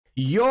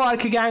Yo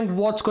Arky gang,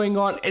 what's going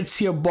on? It's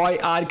your boy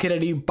Arky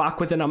Reddy back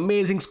with an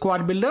amazing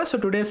squad builder. So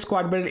today's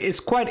squad build is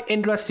quite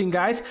interesting,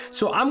 guys.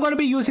 So I'm going to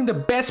be using the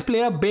best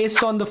player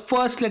based on the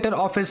first letter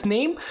of his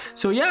name.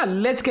 So yeah,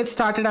 let's get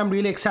started. I'm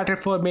really excited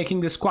for making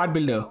this squad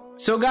builder.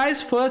 So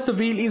guys, first the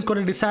wheel is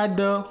going to decide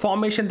the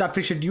formation that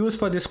we should use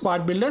for this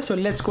squad builder. So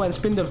let's go and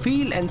spin the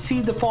wheel and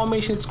see the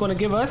formation it's going to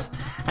give us.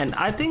 And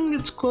I think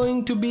it's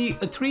going to be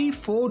a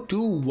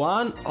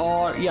 3-4-2-1,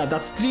 or yeah,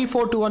 that's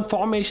 3-4-2-1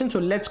 formation. So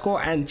let's go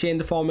and change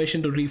the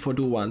formation to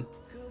 3-4-2-1.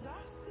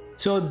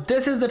 So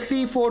this is the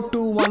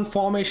 3-4-2-1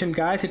 formation,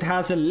 guys. It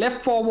has a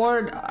left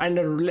forward and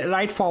a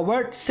right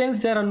forward.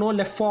 Since there are no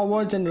left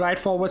forwards and right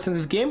forwards in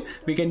this game,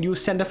 we can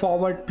use center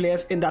forward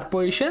players in that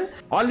position.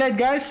 Alright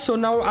guys, so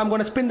now I'm going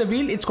to spin the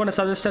wheel. It's going to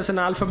suggest us an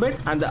alphabet,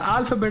 and the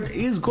alphabet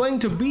is going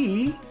to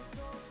be...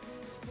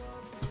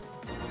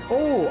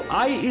 Oh,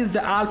 I is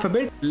the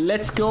alphabet.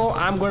 Let's go.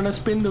 I'm going to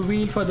spin the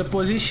wheel for the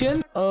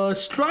position.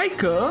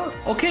 Striker.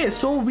 Okay,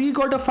 so we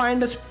got to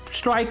find a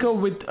striker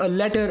with a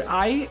letter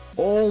I.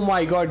 Oh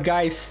my god,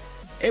 guys.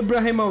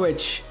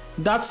 Ibrahimovic.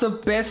 That's the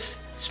best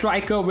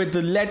striker with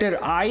the letter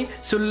I.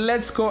 So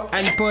let's go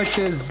and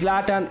purchase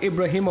Zlatan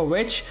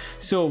Ibrahimovic.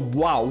 So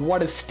wow,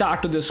 what a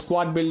start to the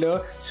squad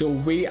builder. So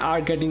we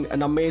are getting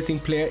an amazing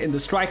player in the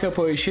striker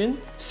position.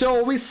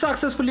 So we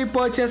successfully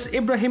purchased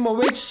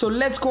Ibrahimovic. So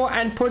let's go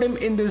and put him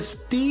in this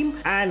team.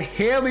 And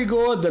here we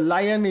go. The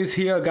lion is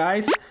here,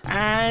 guys.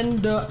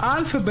 And the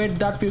alphabet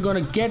that we're gonna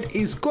get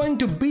is going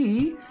to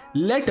be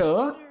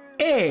letter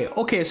A.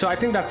 Okay, so I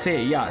think that's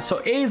A. Yeah,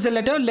 so A is the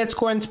letter. Let's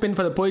go and spin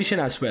for the position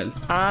as well.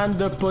 And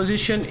the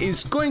position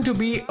is going to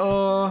be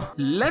a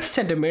left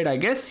center mid, I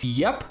guess.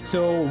 Yep.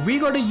 So we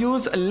got to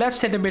use a left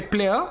center mid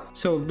player.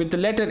 So with the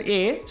letter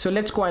A. So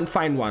let's go and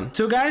find one.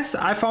 So guys,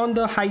 I found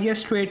the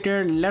highest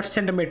rated left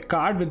center mid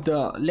card with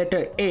the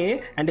letter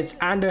A, and it's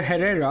Ander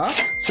Herrera.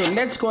 So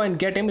let's go and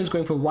get him. He's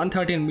going for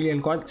 113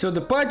 million coins. So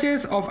the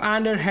purchase of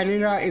Ander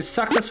Herrera is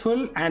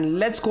successful, and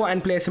let's go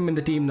and place him in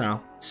the team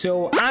now.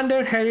 So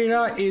Ander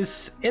Herrera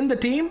is in the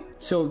team.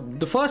 So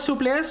the first two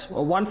players,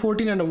 a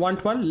 114 and a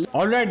 112.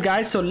 Alright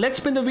guys, so let's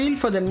spin the wheel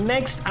for the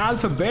next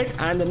alphabet,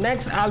 and the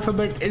next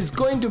alphabet is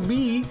going to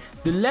be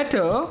the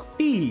letter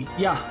T.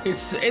 Yeah,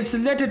 it's the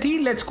letter T.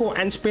 Let's go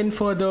and spin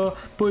for the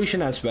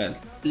position as well.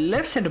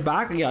 Left center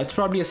back. Yeah, it's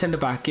probably a center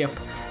back. Yep.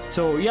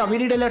 So yeah, we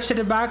need a left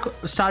center back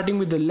starting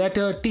with the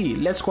letter T.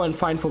 Let's go and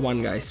find for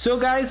one, guys. So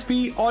guys,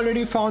 we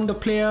already found the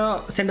player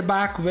center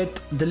back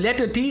with the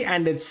letter T,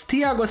 and it's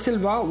Thiago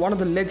Silva, one of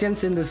the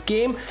legends in this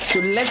game. So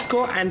let's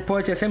go and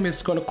purchase him.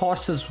 It's going to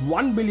cost us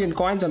 1 billion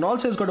coins, and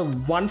also it's got a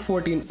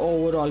 114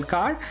 overall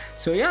card.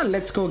 So yeah,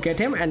 let's go get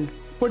him and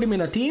put him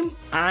in a team.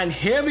 And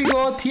here we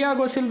go,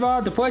 Thiago Silva.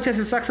 The purchase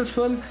is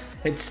successful.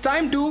 It's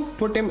time to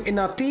put him in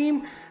our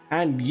team.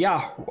 And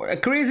yeah, a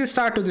crazy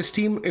start to this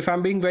team, if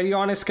I'm being very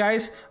honest,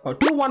 guys.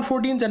 Two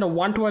 114s and a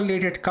 112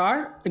 rated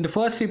card in the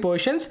first three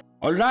positions.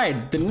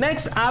 Alright, the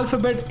next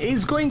alphabet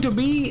is going to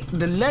be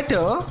the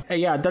letter,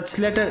 yeah, that's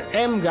letter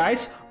M,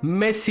 guys.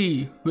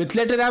 Messi. With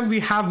letter M,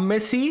 we have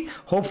Messi.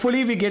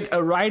 Hopefully we get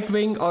a right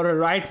wing or a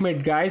right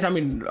mid, guys. I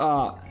mean,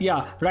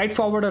 yeah, right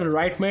forward or a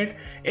right mid.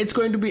 It's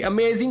going to be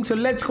amazing. So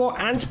let's go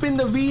and spin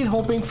the wheel,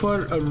 hoping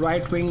for a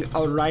right wing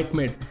or right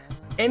mid.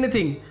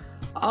 Anything.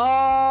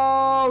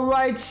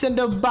 Right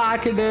center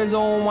back it is.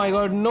 Oh my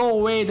god, no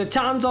way. The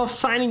chance of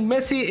signing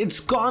Messi, it's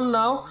gone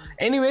now.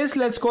 Anyways,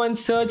 let's go and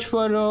search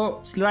for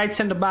a right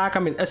center back. I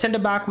mean a center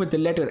back with the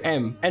letter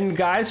M. And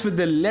guys, with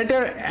the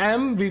letter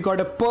M, we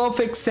got a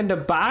perfect center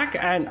back,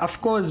 and of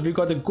course we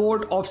got the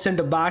goat of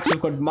center backs.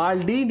 We've got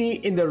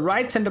Maldini in the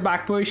right center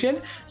back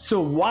position. So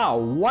wow,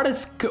 what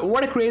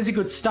a crazy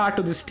good start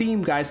to this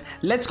team, guys.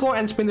 Let's go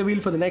and spin the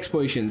wheel for the next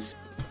positions.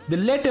 The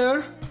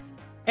letter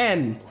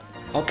N.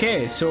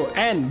 Okay, so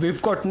N,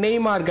 we've got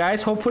Neymar,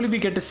 guys. Hopefully we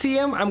get to see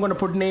him. I'm gonna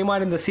put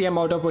Neymar in the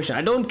CM out of position.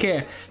 I don't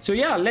care. So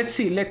yeah, let's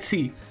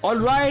see.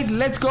 Alright,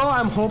 let's go.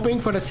 I'm hoping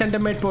for a center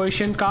mid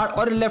position card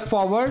or a left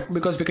forward,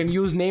 because we can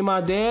use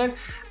Neymar there.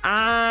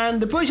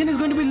 And the position is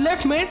going to be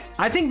left mid.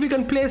 I think we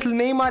can place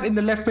Neymar in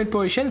the left mid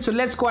position. So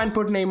let's go and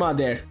put Neymar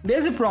there.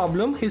 There's a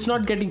problem. He's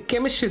not getting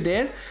chemistry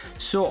there.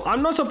 So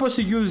I'm not supposed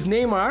to use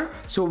Neymar.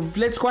 So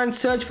let's go and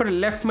search for a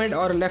left mid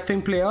or a left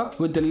wing player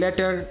with the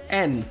letter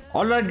N.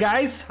 Alright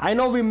guys, I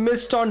know we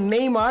missed on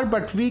Neymar,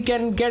 but we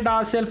can get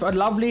ourselves a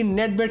lovely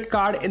Nedved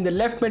card in the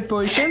left mid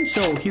position.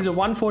 So he's a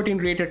 114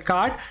 rated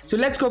card. So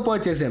let's go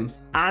purchase him.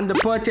 And the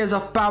purchase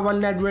of Pavel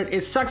Nedved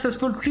is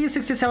successful.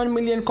 367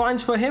 million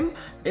coins for him.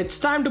 It's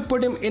time to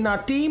put him in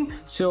our team.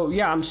 So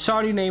yeah, I'm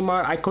sorry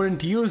Neymar, I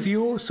couldn't use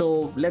you.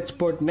 So let's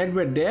put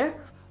Nedved there.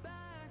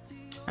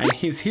 And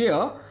he's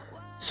here.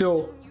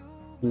 So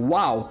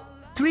wow,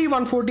 3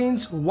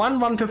 114s, 1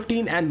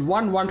 115 and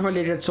 1 112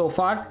 rated so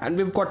far, and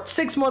we've got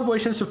 6 more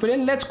positions to fill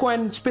in. Let's go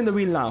and spin the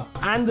wheel now.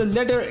 And the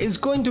letter is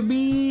going to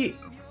be,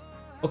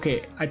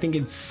 okay, I think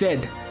it's Z.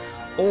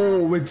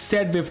 Oh, with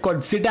Z we've got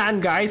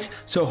Zidane, guys.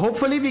 So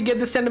hopefully we get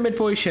the center mid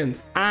position.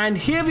 And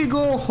here we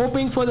go,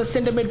 hoping for the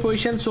center mid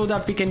position so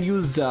that we can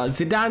use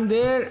Zidane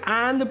there.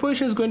 And the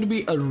position is going to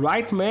be a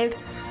right mid.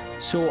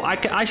 So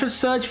I should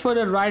search for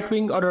a right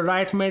wing or a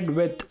right mid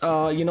with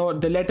you know,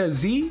 the letter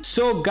Z.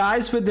 So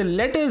guys, with the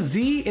letter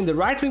Z in the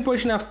right wing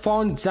position, I've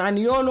found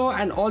Zaniolo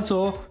and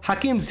also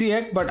Hakim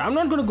Ziyech, but I'm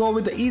not going to go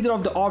with either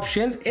of the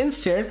options.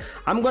 Instead,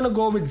 I'm going to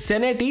go with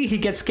Zanetti. He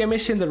gets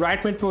chemistry in the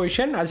right mid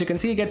position. As you can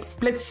see, he gets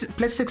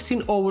plus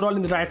 16 overall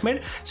in the right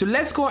mid. So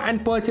let's go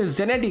and purchase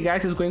Zanetti,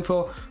 guys. He's going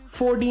for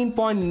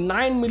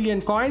 14.9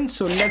 million coins.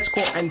 So let's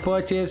go and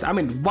purchase,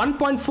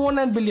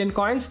 1.49 billion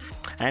coins.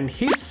 And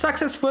he's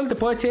successful, the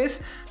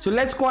purchase. So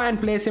let's go and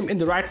place him in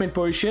the right mid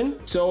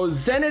position. So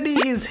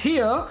Zanetti is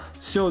here.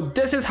 So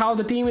this is how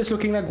the team is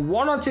looking like.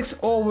 106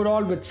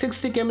 overall with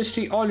 60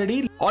 chemistry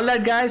already.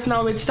 Alright guys,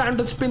 now it's time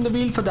to spin the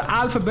wheel for the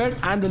alphabet,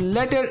 and the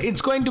letter,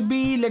 it's going to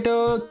be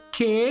letter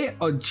K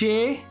or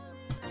J.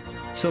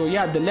 So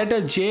yeah, the letter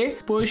J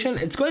position,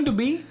 it's going to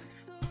be,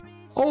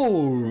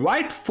 oh,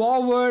 right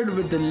forward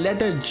with the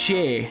letter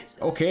J.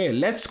 Okay,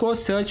 let's go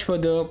search for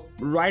the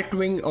right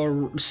wing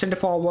or center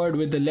forward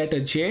with the letter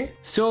J.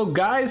 So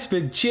guys,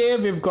 with J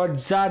we've got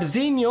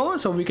Jarzinho,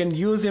 so we can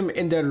use him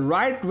in the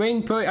right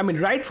wing,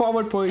 right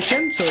forward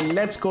position. So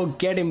let's go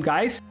get him,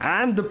 guys.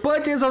 And the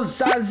purchase of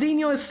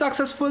Jarzinho is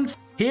successful.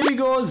 Here we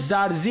go,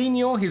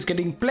 Jarzinho. He's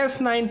getting plus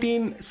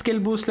 19 skill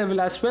boost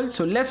level as well.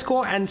 So let's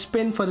go and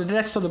spin for the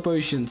rest of the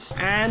positions.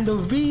 And the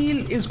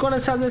wheel is gonna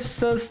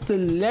suggest us the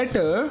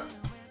letter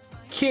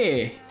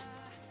K.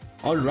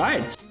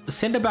 Alright, a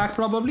center back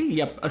probably.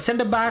 Yep, a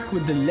center back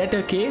with the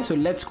letter K. So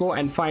let's go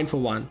and find for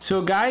one.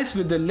 So guys,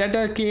 with the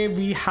letter K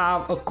we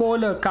have a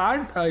Kohler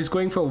card. He's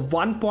going for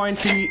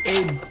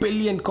 1.38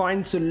 billion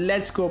coins. So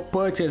let's go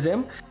purchase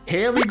him.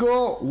 Here we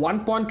go,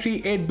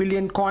 1.38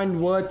 billion coin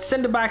worth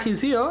center back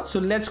is here. So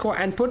let's go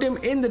and put him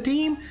in the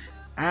team.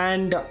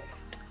 And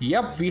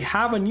yep, we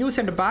have a new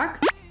center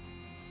back.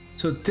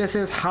 So this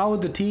is how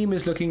the team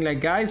is looking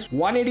like, guys.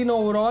 118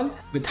 overall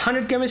with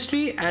 100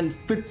 chemistry and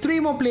with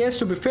 3 more players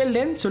to be filled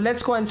in. So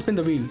let's go and spin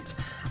the wheels.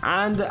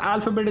 And the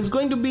alphabet is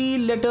going to be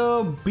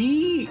letter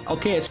B.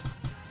 Okay,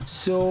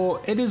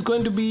 so it is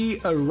going to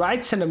be a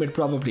right center mid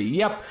probably.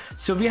 Yep,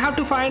 so we have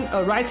to find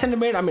a right center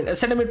mid, a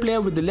center mid player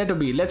with the letter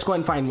B. Let's go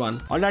and find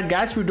one. Alright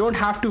guys, we don't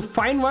have to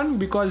find one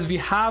because we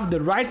have the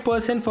right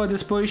person for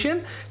this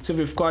position. So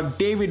we've got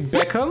David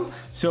Beckham.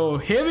 So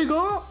here we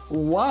go.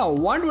 Wow,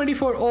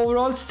 124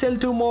 overall, still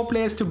 2 more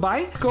players to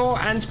buy. Go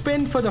and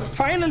spin for the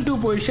final 2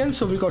 positions.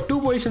 So we got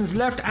 2 positions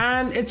left,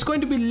 and it's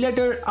going to be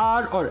letter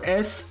R or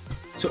S.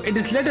 So it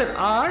is letter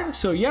R.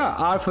 So yeah,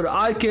 R for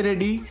RK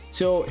ready.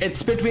 So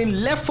it's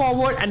between left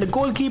forward and the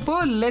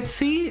goalkeeper. Let's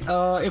see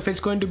if it's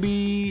going to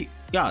be,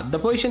 yeah, the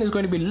position is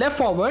going to be left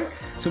forward.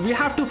 So we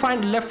have to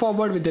find left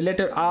forward with the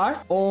letter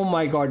R. Oh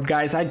my god,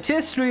 guys, I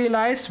just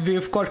realized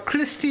we've got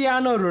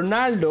Cristiano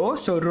Ronaldo.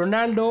 So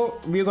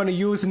Ronaldo we're going to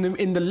use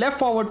in the left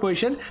forward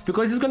position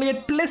because he's going to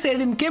get plus 8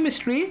 in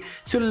chemistry.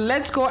 So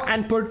let's go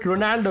and put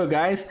Ronaldo,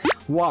 guys.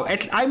 Wow,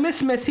 I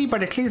missed Messi,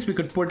 but at least we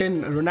could put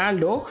in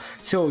Ronaldo.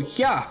 So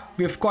yeah,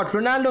 we've got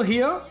Ronaldo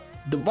here,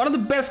 one of the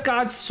best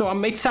cards. So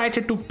I'm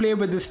excited to play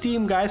with this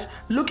team, guys.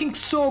 Looking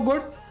so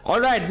good.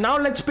 Alright, now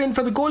let's spin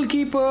for the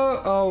goalkeeper,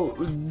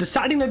 the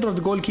starting letter of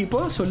the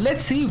goalkeeper. So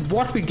let's see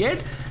what we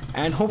get,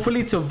 and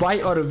hopefully it's a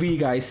Y or a V,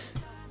 guys.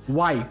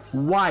 Y.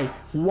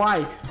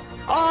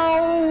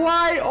 Oh,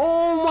 why?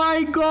 Oh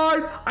my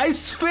god, I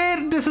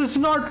swear this is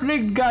not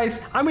rigged,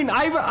 guys.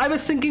 I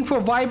was thinking for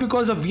Y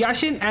because of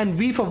Yashin and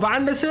V for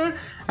Van der Sar,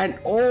 and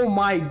oh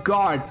my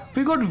god,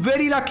 we got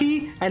very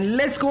lucky. And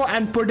let's go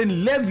and put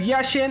in Lev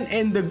Yashin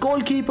in the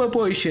goalkeeper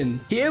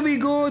position. Here we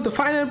go, the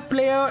final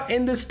player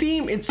in this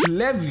team, it's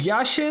Lev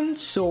Yashin.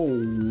 So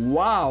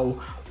wow,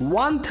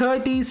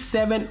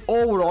 137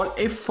 overall.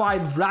 If I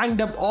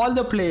ranked up all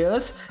the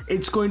players,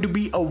 it's going to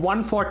be a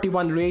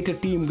 141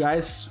 rated team,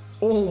 guys.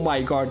 Oh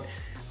my god,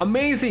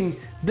 amazing.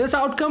 This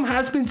outcome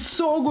has been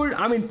so good.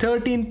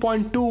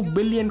 13.2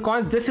 billion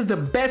coins. This is the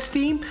best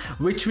team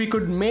which we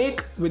could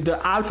make with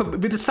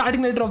the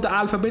starting letter of the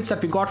alphabets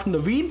that we got from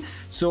the wheel.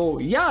 So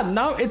yeah,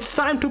 now it's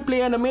time to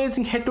play an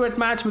amazing head-to-head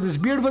match with this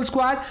beautiful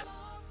squad.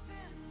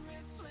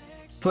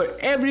 For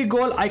every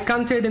goal I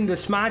concede in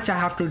this match, I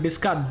have to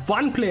discard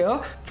 1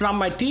 player from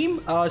my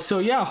team. So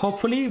yeah,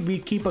 hopefully we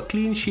keep a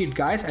clean sheet,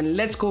 guys, and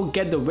let's go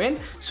get the win.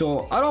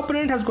 So our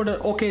opponent has got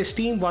an okay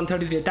team,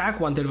 130 attack,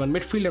 131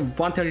 midfield and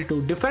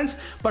 132 defense,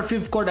 but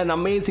we've got an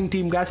amazing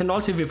team, guys, and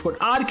also we've got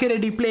RK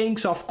ready playing.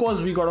 So of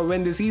course we gotta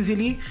win this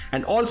easily,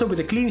 and also with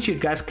a clean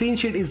sheet, guys. Clean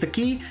sheet is the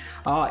key.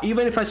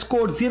 Even if I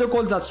scored 0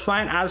 goals, that's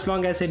fine, as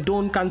long as I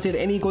don't concede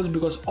any goals,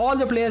 because all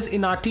the players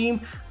in our team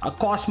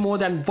cost more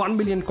than 1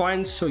 million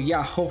coins. So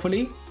yeah,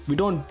 hopefully we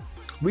don't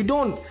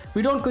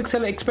quick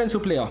sell an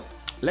expensive player.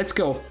 Let's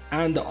go.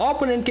 And the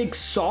opponent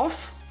kicks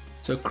off.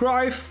 So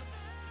Cruyff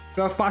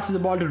passes the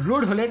ball to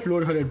Ruud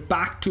Gullit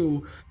back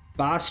to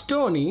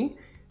Bastoni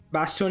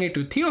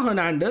to Theo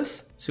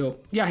Hernandez. So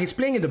yeah, he's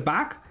playing in the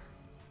back,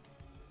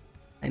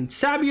 and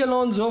Xabi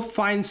Alonso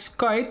finds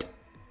Kuyt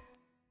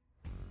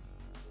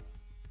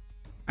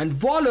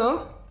and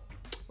Waller.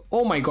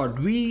 Oh my god,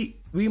 we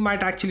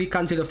might actually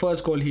consider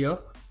first goal here.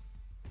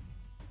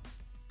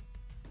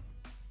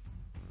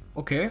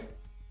 Okay,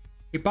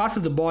 He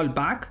passes the ball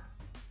back.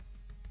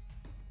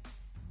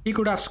 He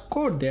could have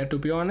scored there, to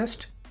be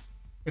honest,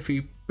 if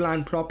he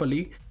planned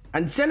properly.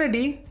 And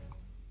Zanetti,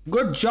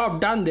 good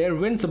job done there,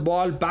 wins the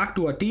ball back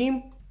to a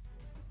team.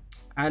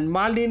 And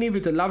Maldini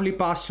with a lovely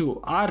pass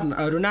to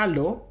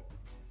Ronaldo.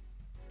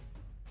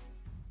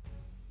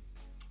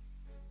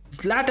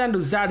 Zlatan to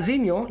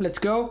Zarzinho. Let's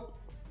go.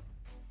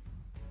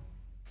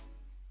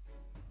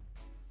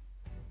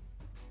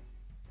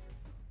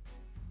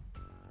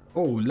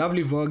 Oh,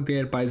 lovely work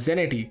there by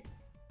Zanetti.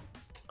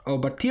 Oh,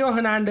 but Theo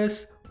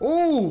Hernandez.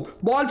 Oh,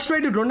 ball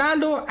straight to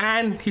Ronaldo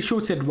and he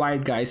shoots it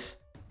wide, guys.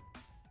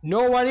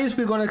 No worries,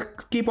 we're gonna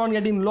keep on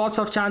getting lots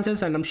of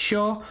chances and I'm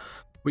sure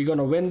we're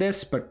gonna win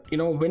this. But you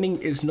know, winning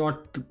is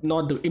not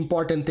the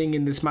important thing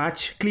in this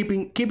match.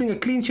 Keeping a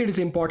clean sheet is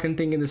the important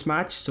thing in this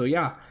match. So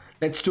yeah,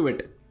 let's do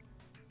it.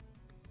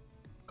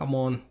 Come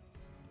on.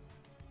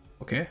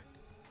 Okay.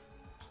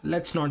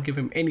 Let's not give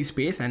him any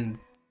space and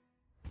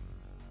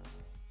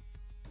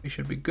we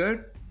should be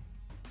good.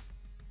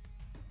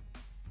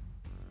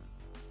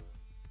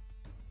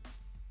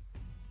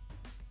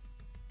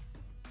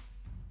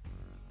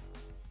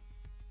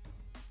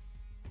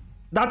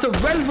 That's a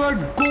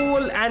well-worked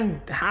goal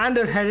and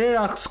Ander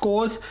Herrera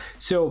scores.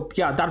 So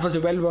yeah, that was a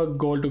well-worked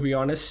goal, to be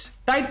honest.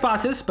 Tight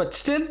passes, but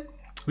still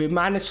we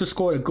managed to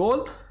score a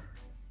goal.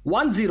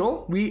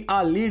 1-0, we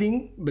are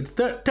leading with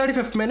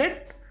 35th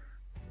minute.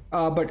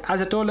 But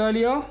as I told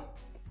earlier,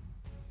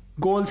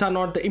 goals are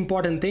not the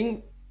important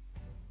thing.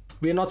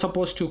 We are not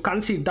supposed to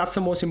concede. That's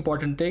the most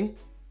important thing.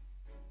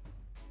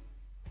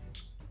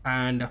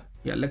 And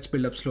yeah, let's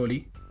build up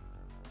slowly.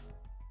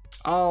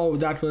 Oh,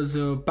 that was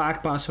a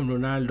bad pass from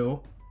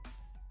Ronaldo.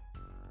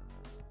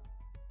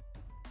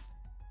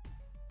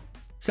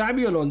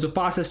 Xabi Alonso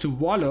passes to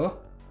Waller.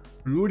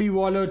 Rudy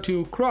Waller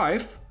to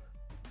Cruyff.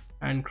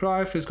 And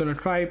Cruyff is going to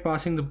try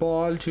passing the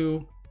ball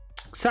to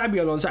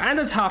Xabi Alonso. And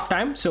that's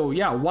halftime. So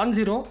yeah,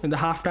 1-0 in the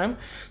halftime.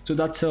 So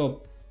that's a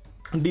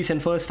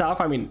decent first half.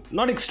 I mean,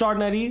 not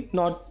extraordinary,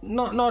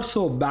 not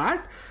so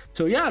bad.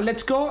 So yeah,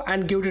 let's go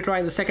and give it a try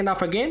in the second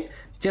half again.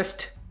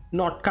 Just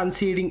not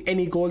conceding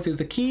any goals is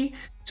the key.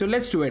 So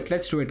let's do it.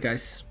 Let's do it,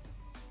 guys.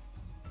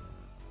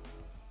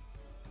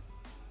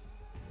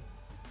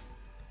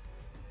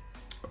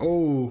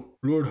 Oh,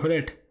 Ruud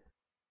Gullit.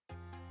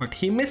 But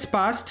he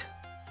mispassed.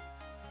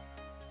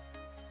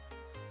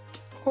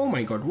 Oh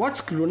my god,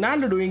 what's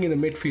Ronaldo doing in the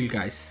midfield,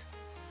 guys?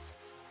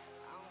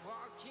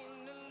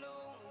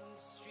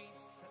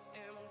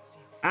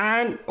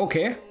 And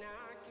okay.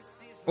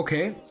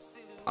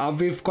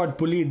 We've got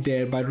bullied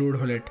there by Ruud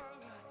Gullit.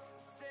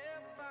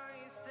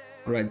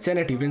 Alright,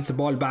 Zanetti wins the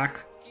ball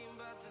back.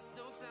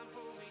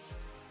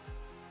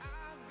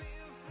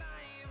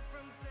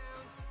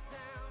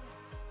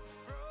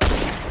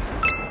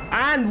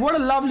 And what a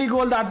lovely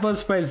goal that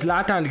was by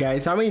Zlatan,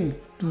 guys. I mean,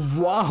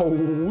 wow,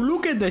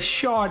 look at the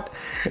shot.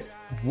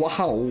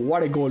 Wow,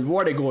 what a goal,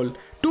 what a goal.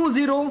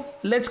 2-0,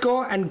 let's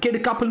go and get a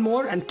couple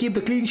more and keep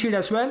the clean sheet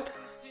as well.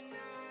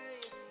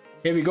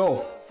 Here we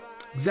go.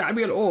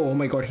 Xabi, oh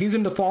my god, he's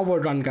in the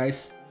forward run,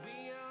 guys.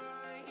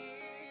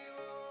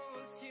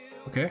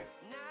 Okay.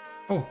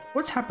 Oh,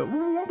 what's happened?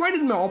 Why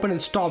did my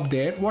opponent stop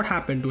there? What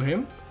happened to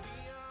him?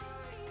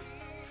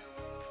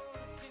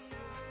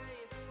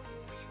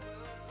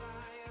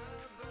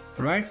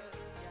 Right,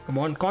 come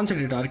on,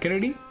 concentrate, are you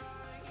ready?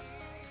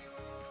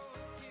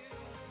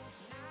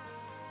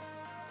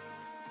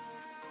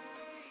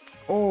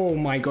 Oh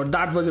my god,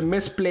 that was a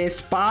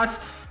misplaced pass.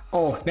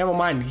 Oh, never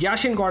mind,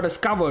 Yashin got us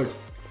covered.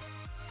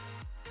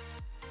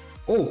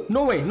 Oh,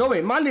 no way,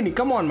 Maldini,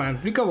 come on, man,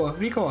 recover.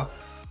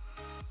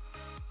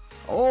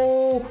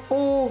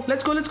 Oh,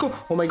 let's go.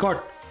 Oh my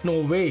god, no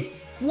way.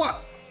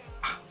 What?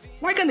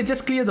 Why can't it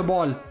just clear the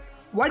ball?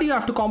 Why do you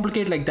have to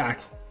complicate like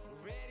that?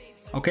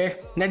 Okay,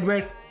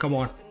 Nedved, come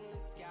on.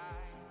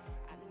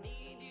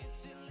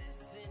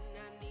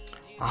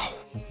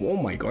 Oh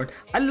my god,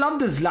 I love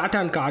this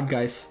Zlatan card,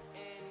 guys.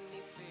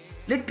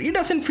 It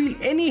doesn't feel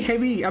any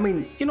heavy. I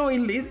mean, you know,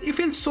 it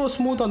feels so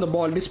smooth on the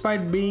ball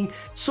despite being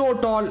so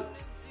tall.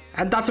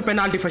 And that's a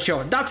penalty for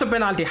sure. That's a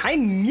penalty. I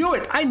knew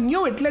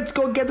it. Let's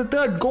go get the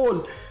third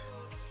goal.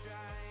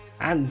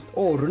 And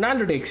oh,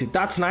 Ronaldo takes it.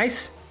 That's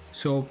nice.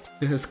 So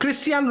this is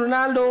Cristiano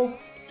Ronaldo.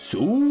 So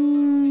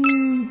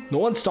no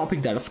one's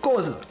stopping that. Of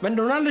course, when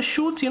Ronaldo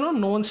shoots, you know,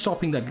 no one's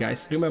stopping that,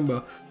 guys.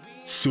 Remember.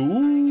 So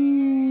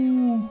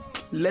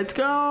let's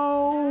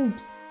go.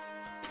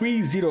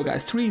 3-0,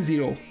 guys.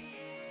 3-0.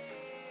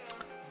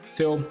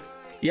 So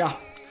yeah,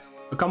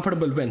 a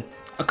comfortable win.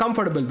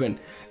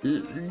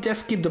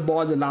 Just keep the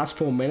ball the last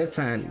 4 minutes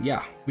and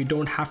yeah, we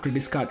don't have to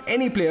discard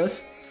any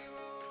players.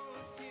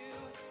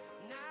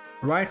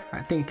 Right,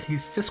 I think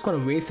he's just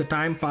gonna waste the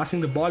time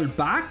passing the ball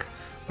back.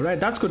 Alright,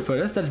 that's good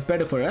for us. That's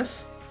better for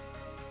us.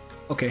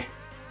 Okay.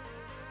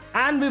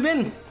 And we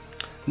win.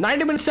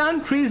 90 minutes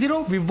done,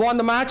 3-0. We've won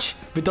the match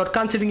without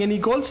conceding any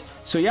goals.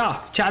 So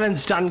yeah,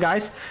 challenge done,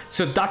 guys.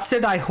 So that's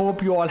it. I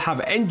hope you all have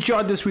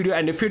enjoyed this video.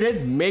 And if you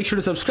did, make sure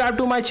to subscribe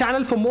to my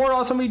channel for more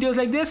awesome videos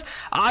like this.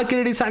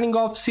 Arcade signing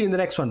off. See you in the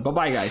next one.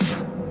 Bye-bye,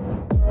 guys.